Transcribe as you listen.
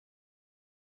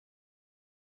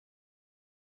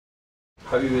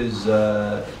How is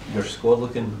your squad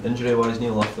looking injury-wise,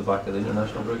 Neil, off the back of the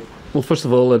international break? Well, first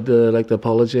of all, I'd like to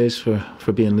apologise for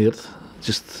being late.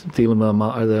 Just dealing with a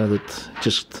matter there that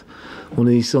just one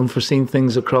of these unforeseen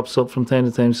things that crops up from time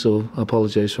to time, so I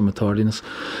apologise for my tardiness.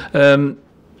 And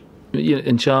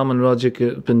Cham and Rogic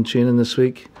have been training this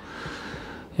week.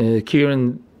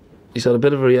 Kieran, he's had a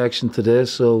bit of a reaction today,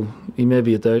 so he may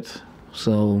be a doubt.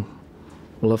 So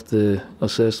we'll have to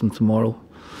assess him tomorrow.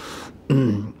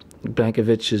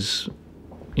 Brankovic is,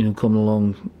 coming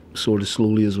along sort of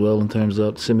slowly as well in terms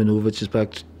of that. Simonovic is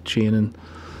back training,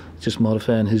 just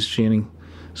modifying his training.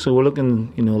 So we're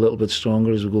looking, a little bit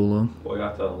stronger as we go along.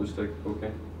 Boyata and Lustig,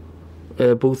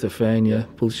 okay? Both are fine, yeah.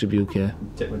 Both should be okay.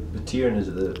 With Kieran, is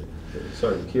it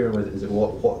Kieran, is it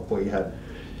what he had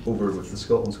over with the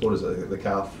Scotland squad? Is it the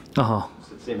calf? It's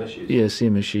the same issue. Yeah,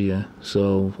 same issue, yeah.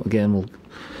 So again, we'll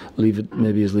leave it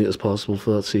maybe as late as possible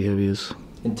for that, see how he is.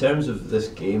 In terms of this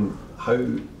game, how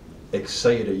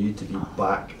excited are you to be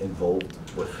back involved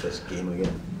with this game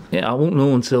again? Yeah, I won't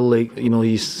know until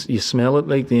you smell it,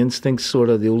 like the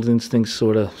old instincts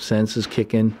sort of senses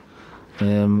kick in.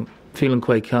 Feeling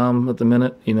quite calm at the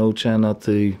minute, trying not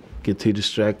to get too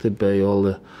distracted by all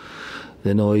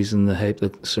the noise and the hype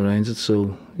that surrounds it.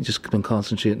 So you just been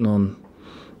concentrating on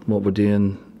what we're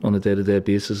doing on a day-to-day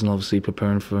basis, and obviously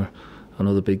preparing for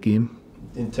another big game.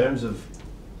 In terms of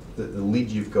the lead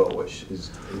you've got, which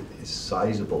is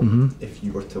sizable, if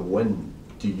you were to win,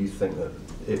 do you think that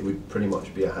it would pretty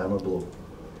much be a hammer blow?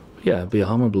 Yeah, it'd be a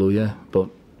hammer blow, yeah. But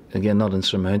again, not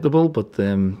insurmountable. But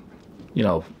again,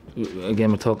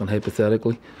 we're talking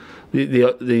hypothetically.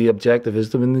 The objective is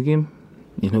to win the game.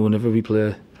 Whenever we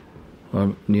play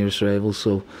our nearest rivals,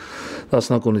 so that's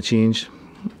not going to change.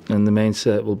 And the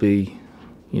mindset will be,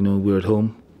 we're at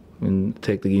home and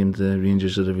take the game to the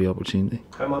Rangers at every opportunity.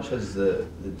 How much has the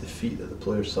defeat that the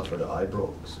players suffered at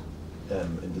Ibrox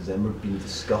in December been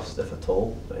discussed, if at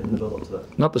all, in the build-up to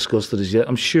that? Not discussed it as yet.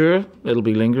 I'm sure it'll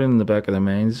be lingering in the back of their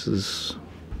minds, as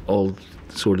all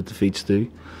sort of defeats do.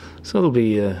 So there'll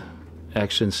be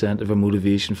extra incentive or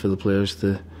motivation for the players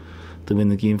to win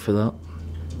the game for that.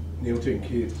 Neil,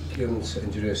 taking Kieran's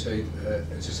injury aside,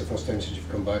 is this the first time since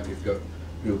you've come back you've got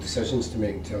real decisions to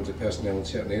make in terms of personnel in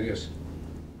certain areas?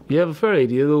 Yeah, I have a fair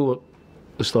idea though what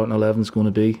the starting 11 is going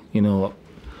to be.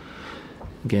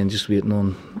 Again, just waiting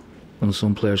on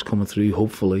some players coming through,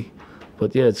 hopefully.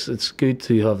 But yeah, it's good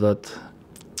to have that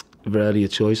variety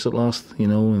of choice at last,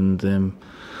 and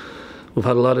we've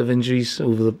had a lot of injuries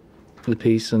over the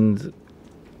piece, and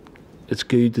it's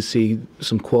good to see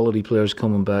some quality players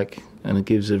coming back, and it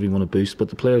gives everyone a boost. But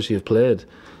the players who have played,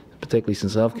 particularly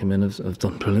since I've come in, have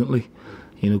done brilliantly,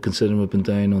 considering we've been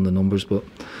down on the numbers. But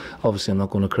obviously I'm not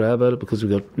going to cry about it because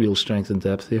we've got real strength and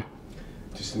depth here.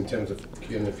 Just in terms of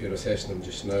Kieran, if you're assessing him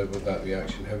just now with that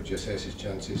reaction, how would you assess his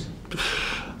chances?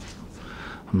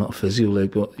 I'm not a physio,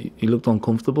 but he looked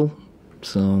uncomfortable,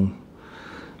 so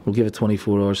we'll give it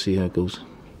 24 hours, see how it goes.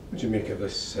 What do you make of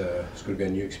this? It's going to be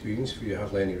a new experience for you.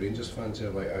 Hardly any Rangers fans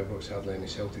there, like Ibrox, hardly any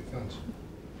Celtic fans.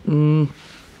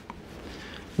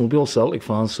 We'll be all Celtic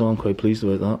fans, so I'm quite pleased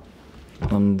about that.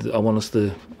 And I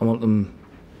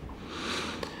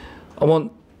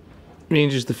want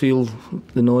Rangers to feel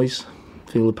the noise,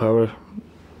 feel the power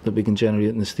that we can generate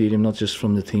in the stadium, not just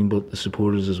from the team but the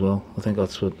supporters as well. I think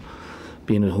that's what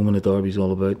being at home in a derby is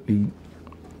all about. We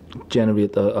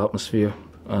generate that atmosphere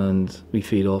and we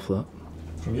feed off that.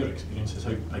 From your experiences,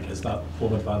 how big is that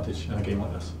home advantage in a game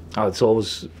like this? It's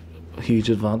always a huge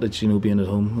advantage, being at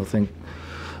home. I think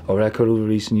our record over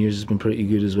recent years has been pretty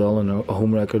good as well, and our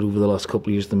home record over the last couple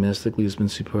of years domestically has been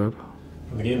superb.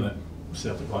 From the game that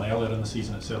Celtic won earlier in the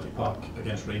season at Celtic Park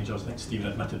against Rangers, I think Stephen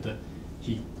admitted that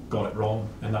he got it wrong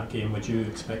in that game. Would you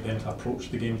expect them to approach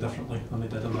the game differently than they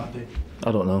did on that day?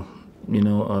 I don't know.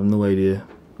 I have no idea.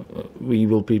 We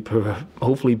will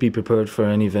hopefully be prepared for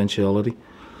any eventuality.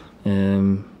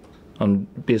 I'm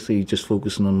basically just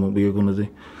focusing on what we are going to do.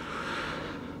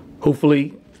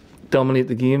 Hopefully dominate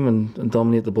the game and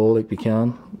dominate the ball like we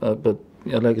can, but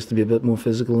I'd like us to be a bit more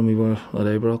physical than we were at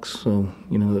Ibrox, so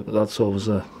that's always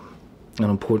an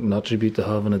important attribute to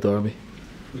have in a derby.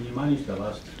 When you managed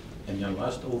in your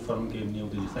last Old Firm game, Neil,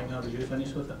 did you think how did you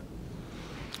finish with it?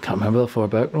 Can't remember that far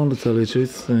back, Ron, to tell you the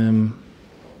truth. You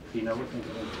never think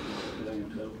about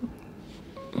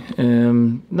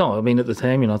it? No, I mean at the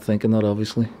time you're not thinking that,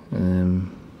 obviously,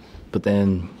 but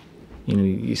then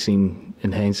you've seen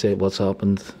in hindsight what's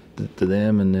happened to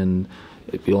them, and then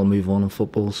we all move on in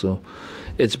football. So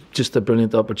it's just a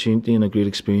brilliant opportunity and a great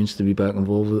experience to be back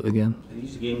involved with it again. Are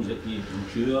these games that you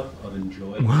endure or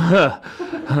enjoy?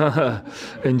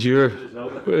 Endure.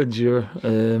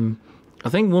 I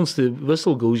think once the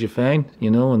whistle goes, you're fine, you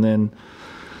know, and then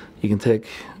you can take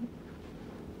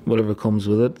whatever comes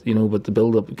with it, you know. But the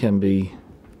build-up can be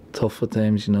tough at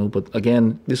times, you know. But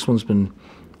again, this one's been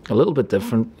a little bit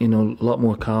different, you know, a lot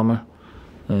more calmer.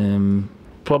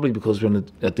 Probably because we're in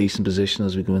a decent position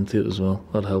as we go into it as well.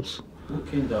 That helps. What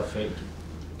kind of effect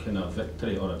can a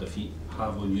victory or a defeat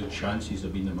have on your chances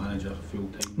of being the manager full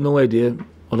time? No idea.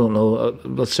 I don't know.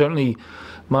 But certainly,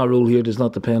 my role here does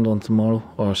not depend on tomorrow,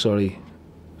 or sorry,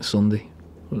 Sunday,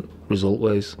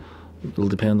 result-wise. It'll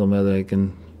depend on whether I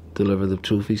can deliver the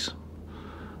trophies,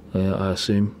 I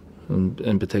assume, and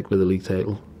in particular the league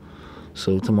title.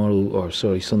 So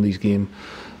Sunday's game,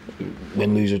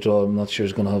 win, lose or draw, I'm not sure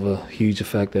it's going to have a huge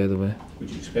effect either way. Would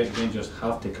you expect Rangers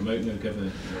have to come out now,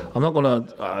 given? I'm not going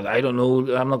to. I don't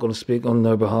know. I'm not going to speak on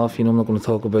their behalf. You know, I'm not going to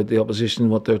talk about the opposition,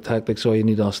 what their tactics are. You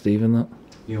need to ask Stephen that.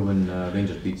 You know, when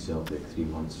Rangers beat Celtic 3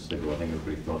 months ago, I think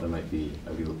everybody thought there might be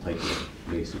a real tight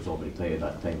race. It was already tight at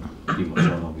that time. 3 months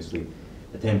on, obviously,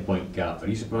 a 10-point gap. Are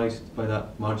you surprised by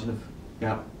that margin of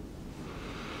gap?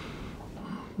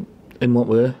 In what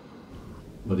way?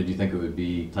 Well, did you think it would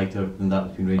be tighter than that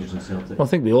between Rangers and Celtic? Well, I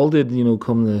think we all did. You know,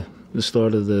 come the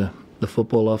start of the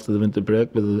football after the winter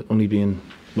break, with it only being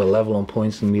level on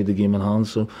points and made the game in hand.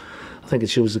 So I think it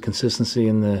shows the consistency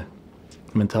and the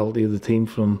mentality of the team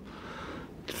from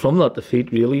that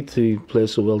defeat really to play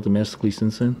so well domestically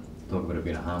since then. Talk about it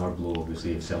being a hammer blow.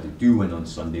 Obviously, if Celtic do win on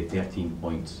Sunday, 13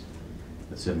 points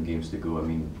with 7 games to go. I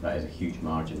mean, that is a huge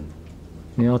margin.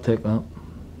 Yeah, I'll take that.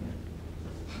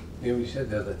 Neil, you said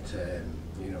there that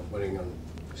winning on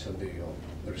Sunday, or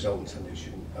the result on Sunday,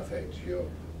 shouldn't affect your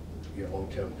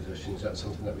long-term position. Is that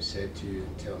something that was said to you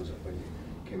in terms of when you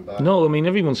came back? No, I mean,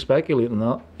 everyone's speculating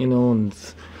that, you know, and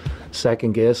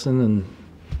second guessing, and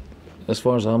as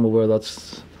far as I'm aware,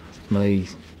 that's my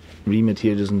remit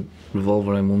here. Doesn't revolve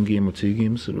around 1 game or 2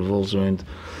 games. It revolves around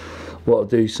what I'll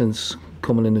do since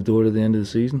coming in the door at the end of the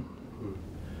season.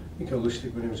 Michael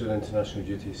Lustig, when he was on international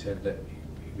duty, said that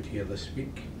he would hear this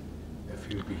week if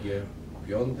he would be here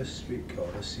beyond this week or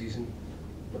this season.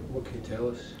 What can you tell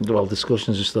us? Well,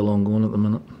 discussions are still ongoing at the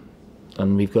minute,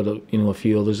 and we've got a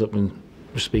few others that we're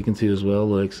speaking to as well,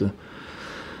 like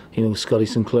Scotty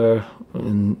Sinclair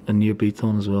and Neil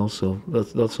Beaton as well. So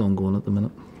that's ongoing at the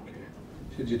minute. Okay.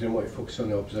 So you didn't want to focus on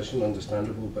the opposition,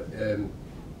 understandable, but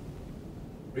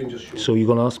Rangers. So you're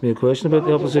going to ask me a question about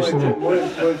the opposition? More in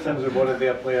terms of one of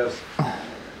their players.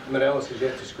 Morelos has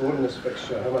yet to score in this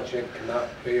fixture. How much can that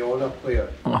play on a player?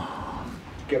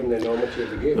 Given the enormity of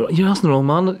the game. You're asking the wrong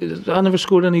man. I never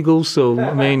scored any goals, so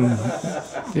I mean,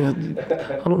 yeah,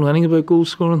 I don't know anything about goal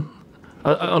scoring.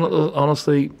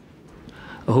 Honestly,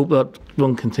 I hope that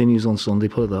run continues on Sunday,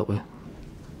 put it that way.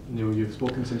 Neil, you've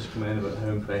spoken since you came in about how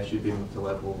impressed you've been with the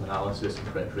level of analysis and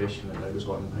preparation that now goes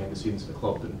on behind the scenes of the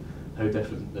club, and how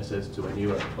different this is to when you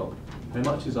were at the club. How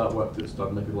much has that work that's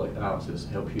done, like analysis,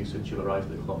 help you since you've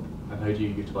arrived at the club, and how do you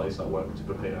utilise that work to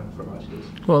prepare for match days?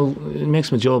 Well, it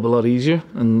makes my job a lot easier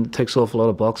and ticks off a lot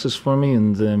of boxes for me,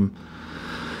 and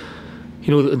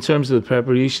in terms of the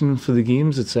preparation for the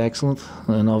games, it's excellent,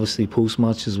 and obviously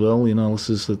post-match as well, the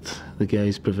analysis that the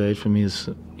guys provide for me is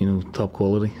top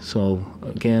quality. So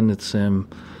again, it's a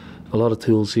lot of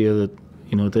tools here that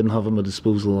I didn't have at my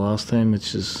disposal the last time,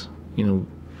 which is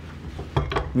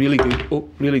really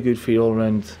good for the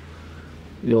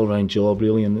all-round job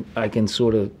really, and I can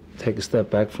sort of take a step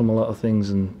back from a lot of things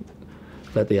and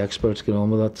let the experts get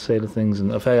on with that side of things.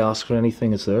 And if I ask for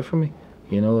anything, it's there for me.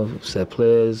 Set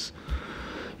plays,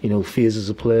 phases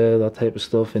of play, that type of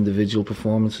stuff, individual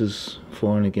performances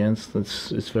for and against.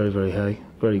 It's very, very high,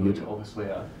 very good. Obviously,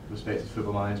 a respected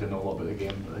football manager, know a lot about the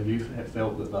game, but have you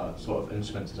felt that sort of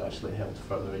instrument has actually helped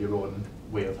further your own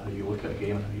way of how you look at a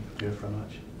game and how you prepare for a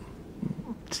match?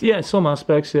 Yeah, some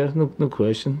aspects, yeah, no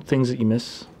question. Things that you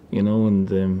miss,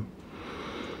 and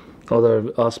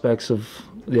other aspects of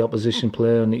the opposition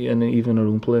play and even our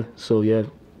own play. So yeah,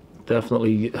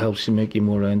 definitely helps you make you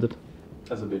more rounded.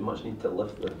 Has there been much need to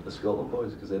lift the Scotland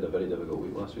boys, because they had a very difficult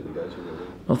week last week, the guys who were there?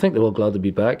 I think they're all glad to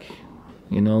be back.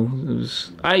 My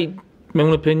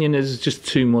own opinion is just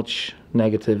too much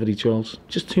negativity, Charles.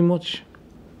 Just too much.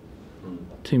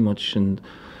 Too much, and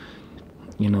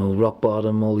rock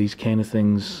bottom, all these kind of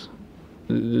things.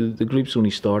 The group's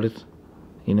only started.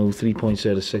 3 points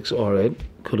out of 6, all right,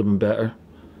 could have been better.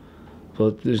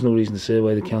 But there's no reason to say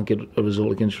why they can't get a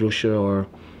result against Russia, or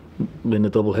win a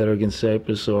double header against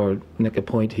Cyprus, or nick a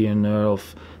point here and there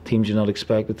off teams you're not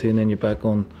expected to, and then you're back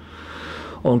on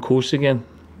course again.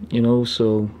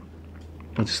 So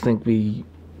I just think we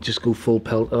just go full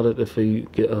pelt at it if we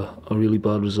get a really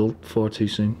bad result far too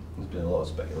soon. There's been a lot of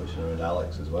speculation around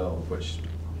Alex as well, which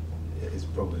it's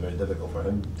probably very difficult for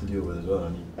him to deal with as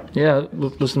well. Yeah,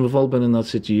 listen, we've all been in that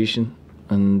situation,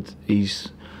 and he's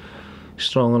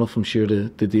strong enough, I'm sure, to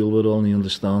deal with it all, and he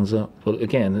understands that. But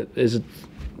again, is it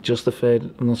justified?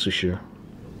 I'm not so sure.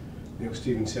 Neil,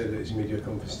 Stephen said at his media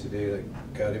conference today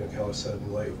that Gary McAllister,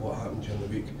 in light of what happened during the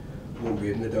week, won't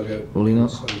be in the dugout Will he on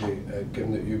not? Sunday,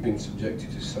 given that you've been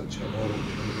subjected to such a horrible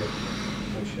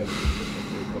behaviour.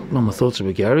 No, my thoughts are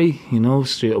with Gary, you know,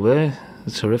 straight away.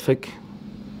 It's horrific.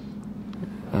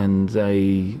 And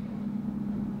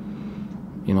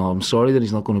I'm sorry that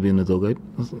he's not going to be in the dugout.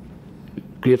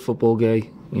 Great football guy,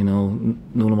 you know,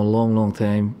 known him a long, long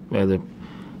time, whether,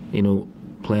 you know,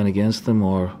 playing against him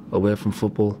or away from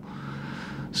football.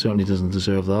 Certainly doesn't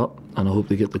deserve that. And I hope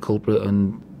they get the culprit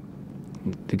and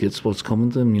they get what's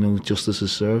coming to him, you know, justice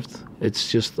is served.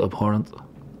 It's just abhorrent.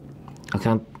 I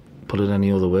can't put it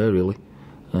any other way, really.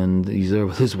 And he's there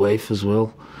with his wife as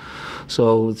well.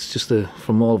 So it's just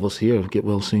from all of us here, get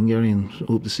well soon, Gary, and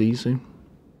hope to see you soon.